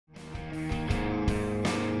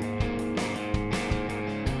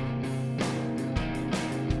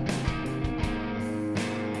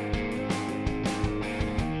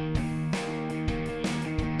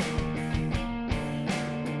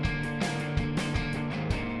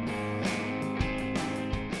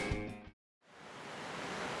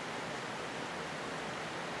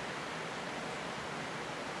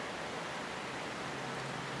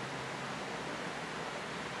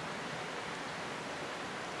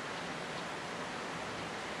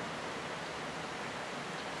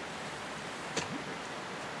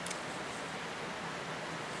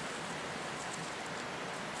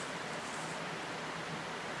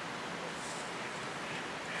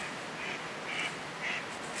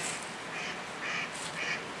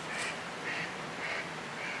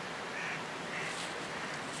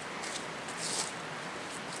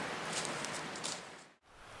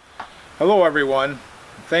Hello everyone,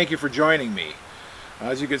 thank you for joining me.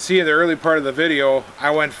 As you can see in the early part of the video,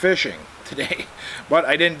 I went fishing today, but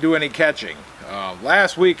I didn't do any catching.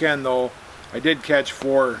 Last weekend though, I did catch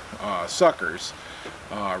 4 suckers.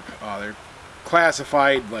 They're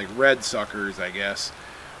classified like red suckers, I guess.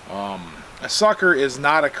 A sucker is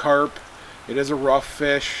not a carp, it is a rough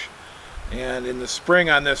fish, and in the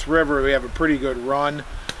spring on this river we have a pretty good run,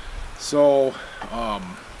 so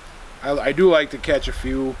I do like to catch a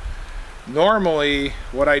few. Normally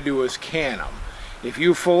what I do is can them. If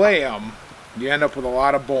you fillet them, you end up with a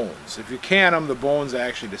lot of bones. If you can them, the bones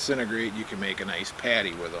actually disintegrate. You can make a nice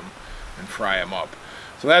patty with them and fry them up.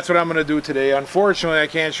 So that's what I'm going to do today. Unfortunately, I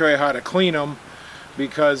can't show you how to clean them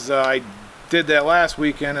because I did that last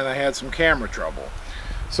weekend and I had some camera trouble.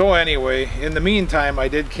 So anyway, in the meantime, I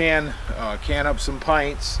did can up some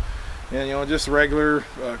pints, and just regular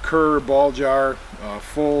cur ball jar,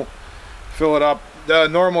 full, fill it up. The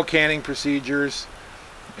normal canning procedures,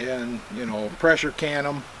 and pressure can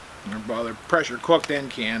them, or they're pressure cooked and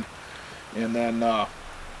canned, and then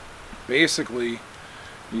basically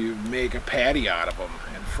you make a patty out of them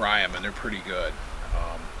and fry them, and they're pretty good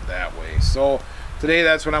that way. So today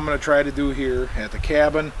that's what I'm going to try to do here at the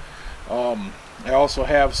cabin. I also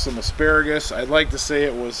have some asparagus. I'd like to say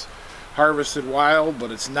it was harvested wild,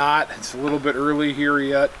 but it's not. It's a little bit early here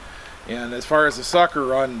yet. And as far as the sucker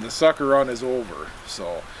run is over.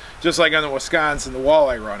 So just like on the Wisconsin, the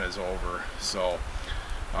walleye run is over. So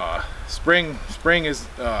spring is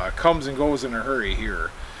comes and goes in a hurry here.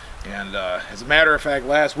 And as a matter of fact,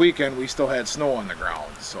 last weekend we still had snow on the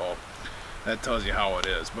ground. So that tells you how it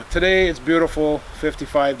is. But today it's beautiful,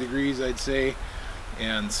 55 degrees I'd say,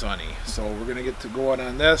 and sunny. So we're gonna get to going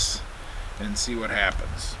on this and see what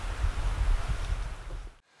happens.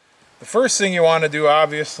 The first thing you want to do,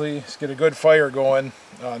 obviously, is get a good fire going.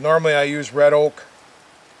 Normally I use red oak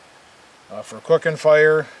for cooking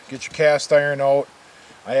fire. Get your cast iron out.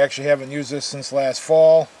 I actually haven't used this since last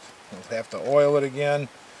fall. I'll have to oil it again.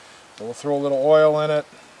 So we'll throw a little oil in it.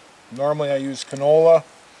 Normally I use canola.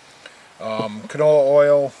 Canola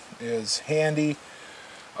oil is handy.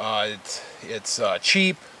 It's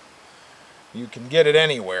cheap. You can get it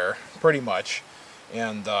anywhere, pretty much.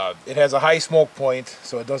 And it has a high smoke point,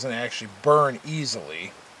 so it doesn't actually burn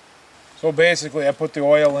easily. So basically I put the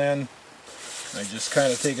oil in, I just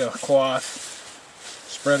kind of take a cloth,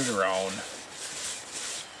 spread it around,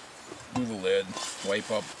 do the lid, wipe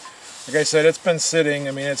up. Like I said, it's been sitting.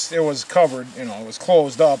 I mean, it was covered, it was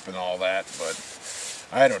closed up and all that, but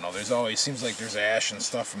I don't know, there's always seems like there's ash and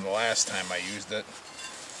stuff from the last time I used it.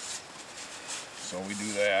 So we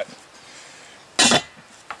do that.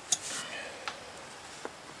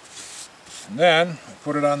 And then I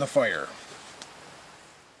put it on the fire.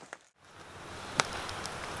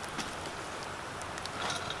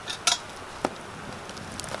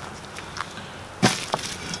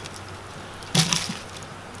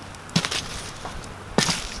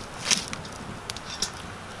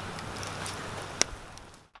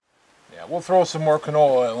 Yeah, we'll throw some more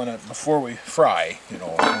canola oil in it before we fry,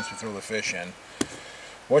 once we throw the fish in.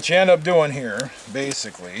 What you end up doing here,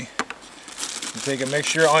 basically, you take a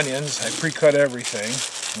mixture of onions. I pre-cut everything,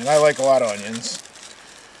 and I like a lot of onions.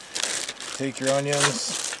 Take your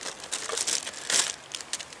onions,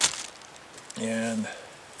 and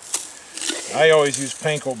I always use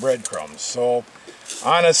panko breadcrumbs. So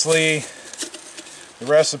honestly, the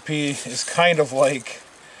recipe is kind of like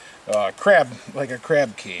a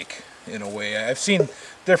crab cake in a way. I've seen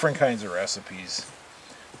different kinds of recipes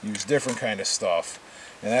use different kind of stuff.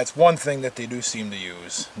 And that's one thing that they do seem to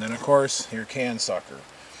use. And then of course, your canned sucker.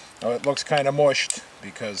 Now it looks kind of mushed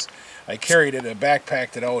because I carried it, I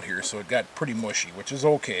backpacked it out here, so it got pretty mushy, which is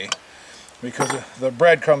okay. Because the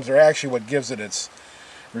breadcrumbs are actually what gives it its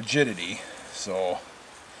rigidity. So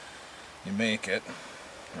you make it.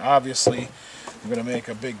 Obviously, I'm going to make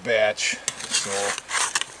a big batch. So,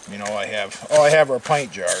 I have our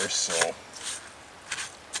pint jars, so.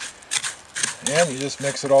 And you just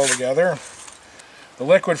mix it all together. The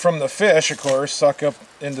liquid from the fish, of course, suck up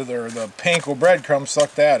into the panko breadcrumbs,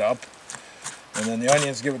 suck that up. And then the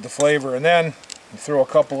onions give it the flavor. And then you throw a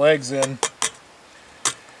couple eggs in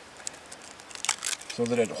so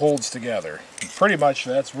that it holds together. And pretty much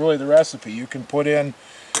that's really the recipe. You can put in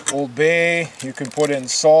Old Bay, you can put in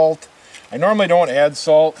salt. I normally don't add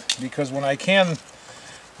salt because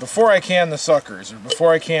before I can the suckers, or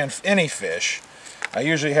before I can any fish, I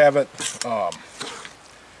usually have it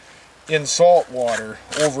in salt water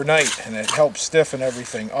overnight, and it helps stiffen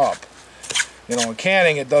everything up. In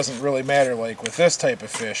canning it doesn't really matter like with this type of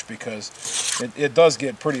fish because it does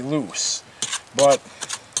get pretty loose. But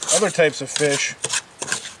other types of fish,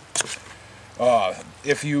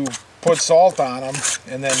 if you put salt on them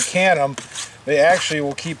and then can them, they actually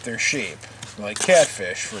will keep their shape. Like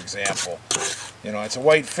catfish, for example. You know, it's a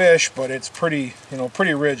white fish, but it's pretty, you know,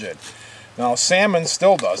 pretty rigid. Now, salmon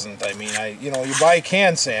still doesn't. I mean, you know, you buy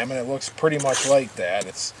canned salmon, it looks pretty much like that.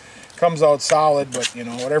 It comes out solid, but, you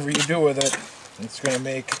know, whatever you do with it, it's going to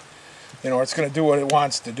make, you know, it's going to do what it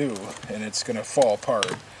wants to do, and it's going to fall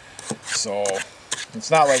apart. So, it's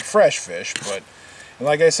not like fresh fish, but, and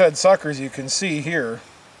like I said, suckers, you can see here,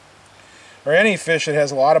 or any fish that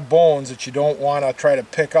has a lot of bones that you don't want to try to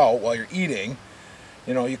pick out while you're eating,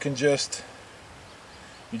 you know, you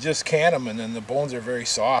just can them, and then the bones are very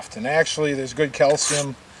soft. And actually, there's good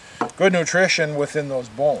calcium, good nutrition within those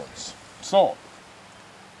bones. So,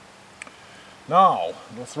 now,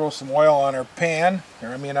 we'll throw some oil on our pan, or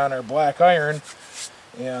I mean on our black iron,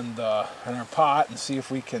 and on our pot, and see if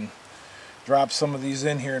we can drop some of these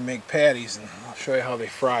in here and make patties, and I'll show you how they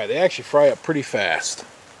fry. They actually fry up pretty fast.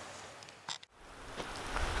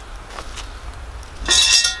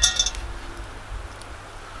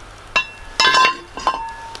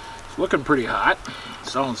 Looking pretty hot.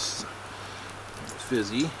 Sounds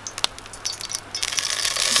fizzy. You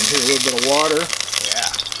can hear a little bit of water. Yeah.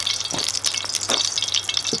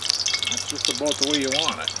 That's just about the way you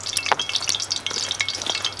want it.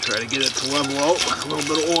 Try to get it to level out with a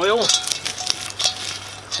little bit of oil.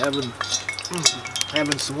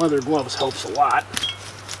 Having some leather gloves helps a lot.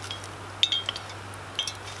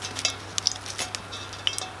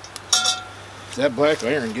 That black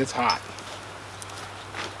iron gets hot.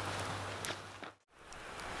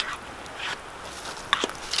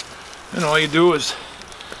 And all you do is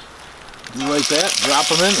do like that, drop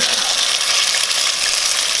them in there.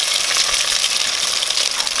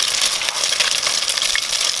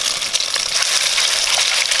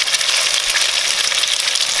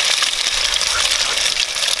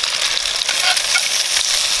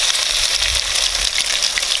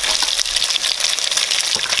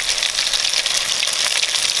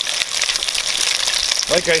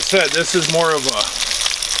 Like I said, this is more of a,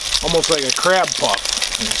 almost like a crab puff.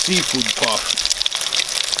 A seafood puff.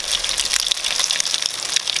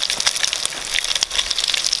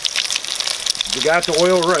 If you got the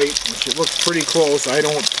oil right, which it looks pretty close. I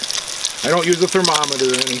don't use a thermometer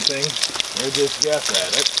or anything. I just guess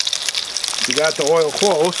at it. If you got the oil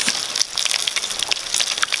close,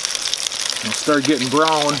 it'll start getting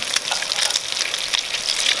brown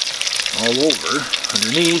all over,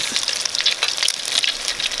 underneath.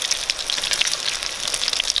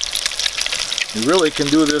 You really can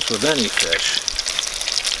do this with any fish.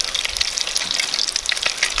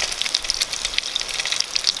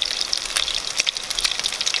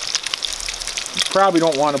 You probably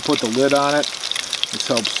don't want to put the lid on it. This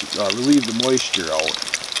helps relieve the moisture out.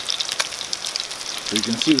 So you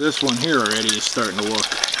can see this one here already is starting to look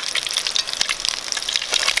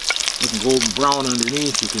looking golden brown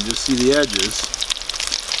underneath. You can just see the edges.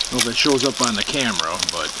 I don't know if it shows up on the camera,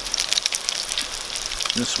 but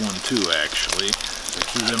this one too, actually. I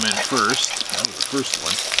threw them in first. That was the first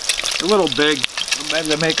one. They're a little big. Maybe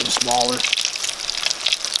they make them smaller.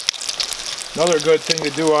 Another good thing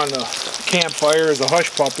to do on the campfire is a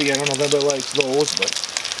hush puppy. I don't know if anybody likes those, but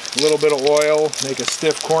a little bit of oil, make a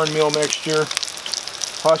stiff cornmeal mixture.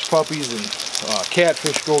 Hush puppies and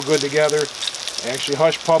catfish go good together. Actually,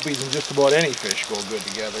 hush puppies and just about any fish go good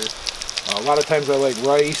together. A lot of times I like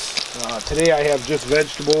rice. Today I have just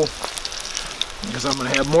vegetable, because I'm going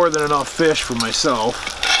to have more than enough fish for myself.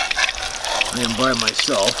 I am by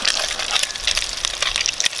myself.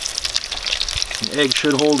 The egg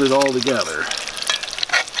should hold it all together.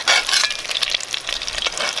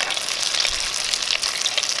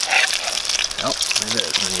 Yep, there it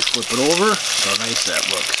is. And then you flip it over. Look how nice that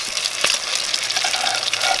looks.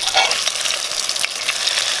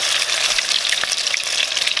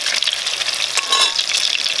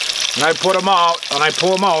 And I put them out, and I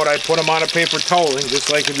pull them out, I put them on a paper toweling, just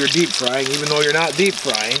like if you're deep frying. Even though you're not deep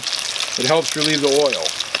frying, it helps relieve the oil.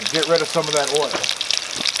 Get rid of some of that oil.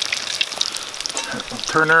 I'll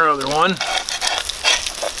turn our other one.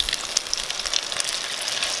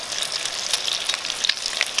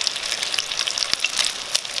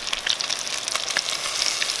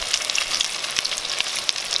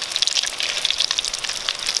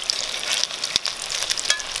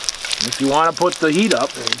 If you want to put the heat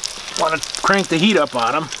up, want to crank the heat up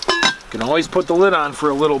on them, you can always put the lid on for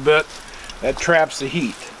a little bit. That traps the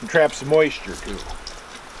heat and traps the moisture too.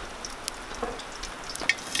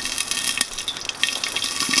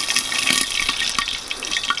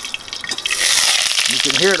 You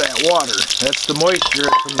can hear that water. That's the moisture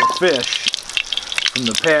from the fish, from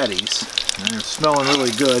the patties. And they're smelling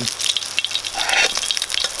really good.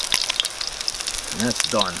 that's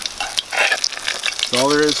done. That's all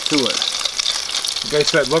there is to it. Like I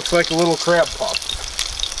said, looks like a little crab puff.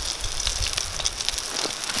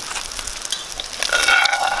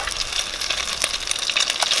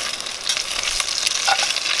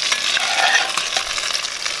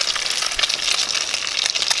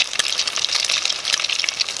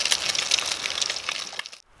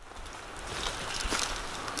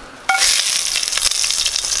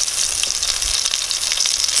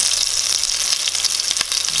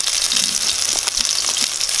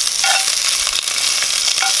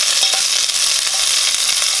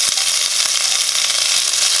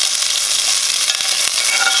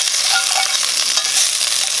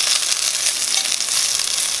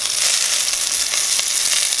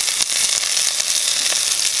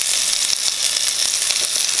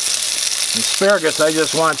 Asparagus I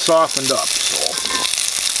just want softened up, so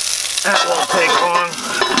that won't take long.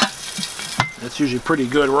 That's usually pretty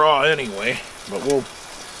good raw anyway, but we'll,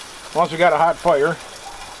 once we got a hot fire,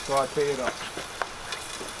 saute it up.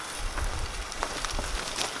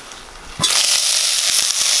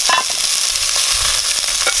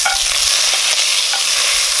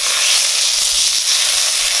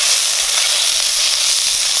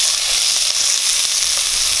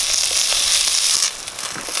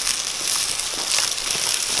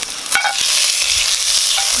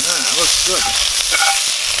 Looks good.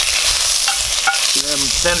 Get them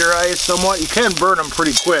tenderized somewhat. You can burn them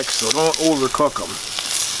pretty quick, so don't overcook them.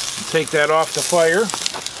 Take that off the fire.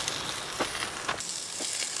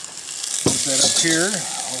 Put that up here.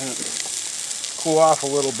 Let it cool off a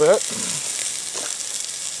little bit.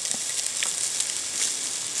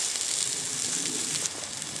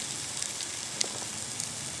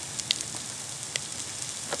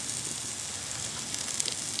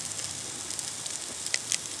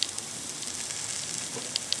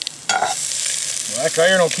 Black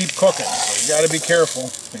iron will keep cooking, so you got to be careful.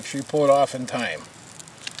 Make sure you pull it off in time.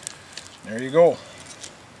 There you go.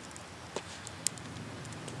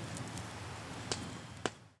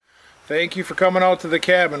 Thank you for coming out to the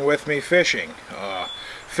cabin with me fishing.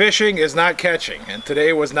 Fishing is not catching, and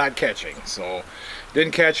today was not catching, so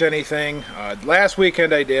didn't catch anything. Last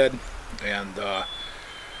weekend I did, and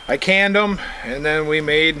I canned them, and then we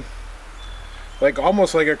made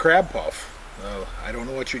almost like a crab puff. I don't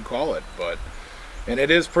know what you'd call it, and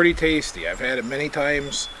it is pretty tasty. I've had it many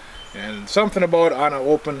times, and something about on an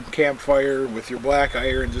open campfire with your black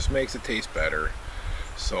iron just makes it taste better.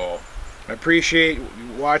 So I appreciate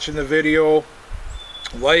watching the video.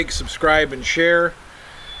 Like, subscribe, and share,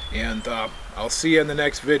 and I'll see you in the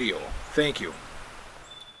next video. Thank you.